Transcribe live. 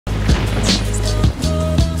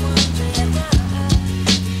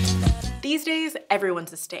These days,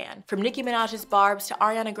 everyone's a stan. From Nicki Minaj's Barbz to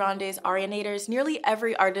Ariana Grande's Arianators, nearly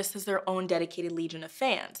every artist has their own dedicated legion of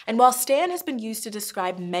fans. And while stan has been used to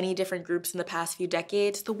describe many different groups in the past few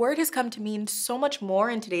decades, the word has come to mean so much more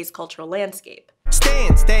in today's cultural landscape.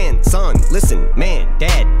 Stan, son, listen, man,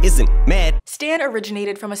 dad isn't mad. Stan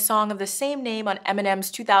originated from a song of the same name on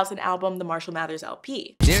Eminem's 2000 album, The Marshall Mathers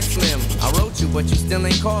LP. Dear Slim, I wrote you, but you still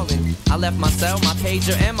ain't calling. I left my cell, my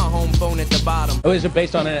pager, and my home phone at the bottom. Oh, is it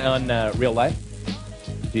based on real life?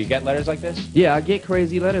 Do you get letters like this? Yeah, I get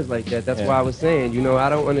crazy letters like that. That's why I was saying, you know, I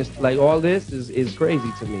don't understand. Like, all this is crazy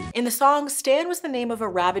to me. In the song, Stan was the name of a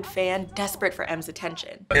rabid fan desperate for M's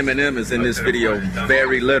attention. Eminem is in this video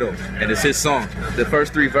very little, and it's his song. The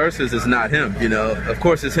first 3 verses is not him, you know. Of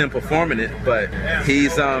course, it's him performing it, but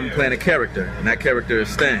he's playing a character, and that character is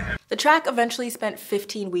Stan. The track eventually spent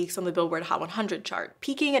 15 weeks on the Billboard Hot 100 chart,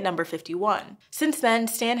 peaking at number 51. Since then,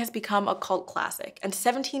 Stan has become a cult classic, and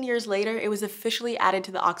 17 years later, it was officially added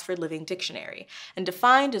to the Oxford Living Dictionary, and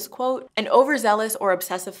defined as, quote, an overzealous or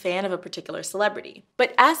obsessive fan of a particular celebrity.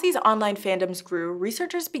 But as these online fandoms grew,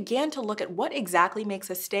 researchers began to look at what exactly makes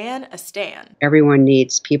a stan a stan. Everyone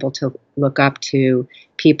needs people to look up to,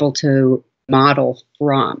 people to model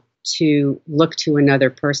from, to look to another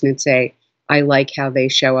person and say, I like how they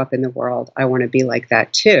show up in the world. I want to be like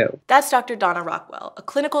that too. That's Dr. Donna Rockwell, a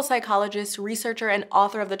clinical psychologist, researcher, and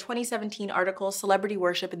author of the 2017 article Celebrity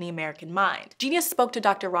Worship in the American Mind. Genius spoke to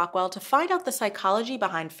Dr. Rockwell to find out the psychology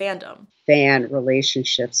behind fandom. Fan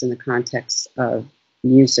relationships in the context of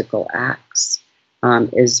musical acts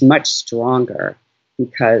is much stronger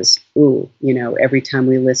because, every time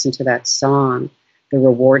we listen to that song, the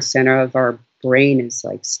reward center of our brain is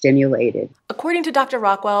like stimulated. According to Dr.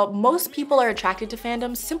 Rockwell, most people are attracted to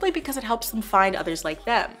fandoms simply because it helps them find others like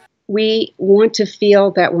them. We want to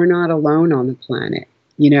feel that we're not alone on the planet.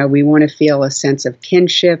 We want to feel a sense of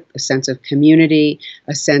kinship, a sense of community,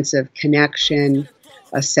 a sense of connection,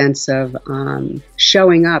 a sense of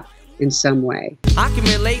showing up in some way. I can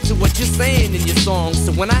relate to what you're saying in your songs,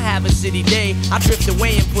 so when I have a shitty day, I drift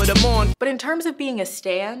away and put them on. But in terms of being a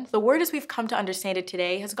stan, the word as we've come to understand it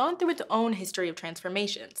today has gone through its own history of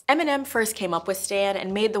transformations. Eminem first came up with stan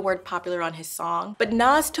and made the word popular on his song, but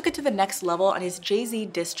Nas took it to the next level on his Jay-Z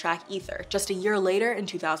diss track Ether, just a year later in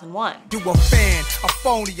 2001. You a fan, a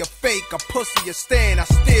phony, a fake, a pussy, a stan, I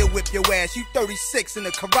still whip your ass, you 36 in a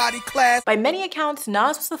karate class. By many accounts,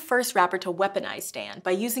 Nas was the first rapper to weaponize stan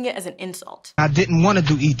by using it as an insult. I didn't want to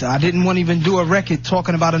do Ether. I didn't want to even do a record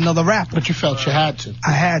talking about another rapper. But you felt you had to.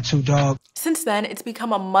 I had to, dog. Since then, it's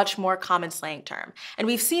become a much more common slang term, and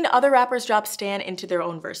we've seen other rappers drop stan into their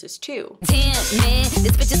own verses too. Damn, man,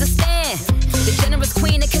 this bitch is a stan. The generous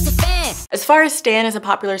queen that kiss a fan. As far as stan is a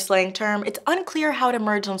popular slang term, it's unclear how it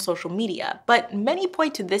emerged on social media, but many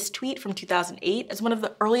point to this tweet from 2008 as one of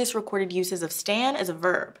the earliest recorded uses of stan as a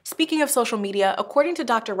verb. Speaking of social media, according to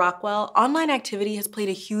Dr. Rockwell, online activity has played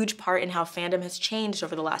a huge part in how fandom has changed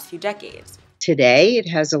over the last few decades. Today, it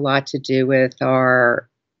has a lot to do with our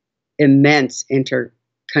immense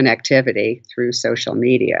interconnectivity through social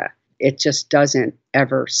media. It just doesn't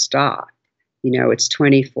ever stop. It's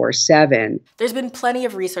 24/7. There's been plenty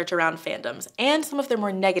of research around fandoms, and some of their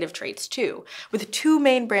more negative traits too, with 2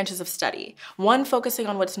 main branches of study, one focusing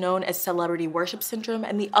on what's known as celebrity worship syndrome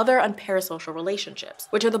and the other on parasocial relationships,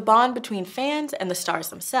 which are the bond between fans and the stars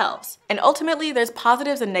themselves. And ultimately, there's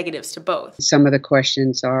positives and negatives to both. Some of the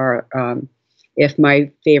questions are, if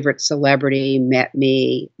my favorite celebrity met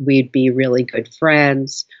me, we'd be really good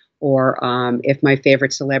friends, or if my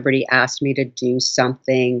favorite celebrity asked me to do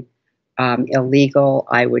something illegal,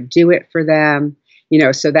 I would do it for them.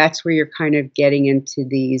 So that's where you're kind of getting into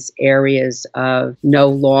these areas of no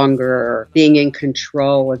longer being in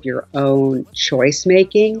control of your own choice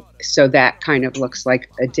making. So that kind of looks like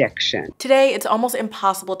addiction. Today, it's almost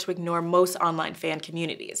impossible to ignore most online fan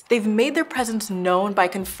communities. They've made their presence known by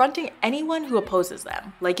confronting anyone who opposes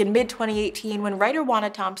them, like in mid-2018 when writer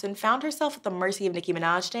Wanna Thompson found herself at the mercy of Nicki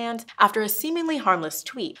Minaj stans after a seemingly harmless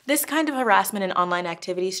tweet. This kind of harassment and online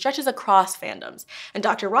activity stretches across fandoms, and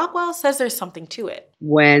Dr. Rockwell says there's something to it.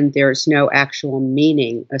 When there's no actual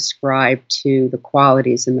meaning ascribed to the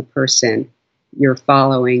qualities in the person you're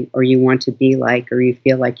following or you want to be like or you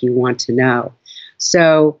feel like you want to know.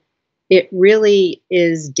 So it really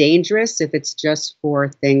is dangerous if it's just for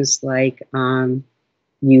things like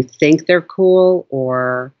you think they're cool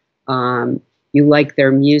or you like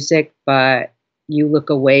their music, but you look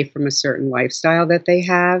away from a certain lifestyle that they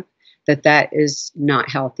have, that is not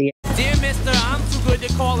healthy. Dear mister, I'm too good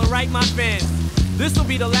to call and write my fans. This will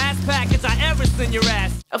be the last package I ever send your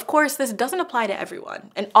ass. Of course, this doesn't apply to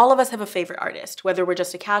everyone, and all of us have a favorite artist, whether we're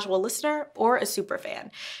just a casual listener or a superfan.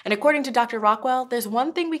 And according to Dr. Rockwell, there's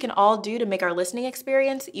one thing we can all do to make our listening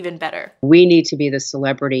experience even better. We need to be the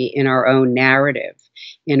celebrity in our own narrative,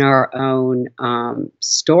 in our own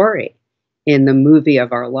story, in the movie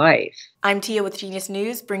of our life. I'm Tia with Genius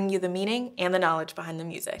News, bringing you the meaning and the knowledge behind the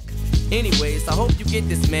music. Anyways, I hope you get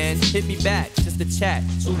this, man. Hit me back, just a chat.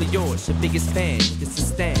 Truly yours, your biggest fan. This is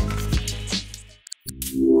Stan.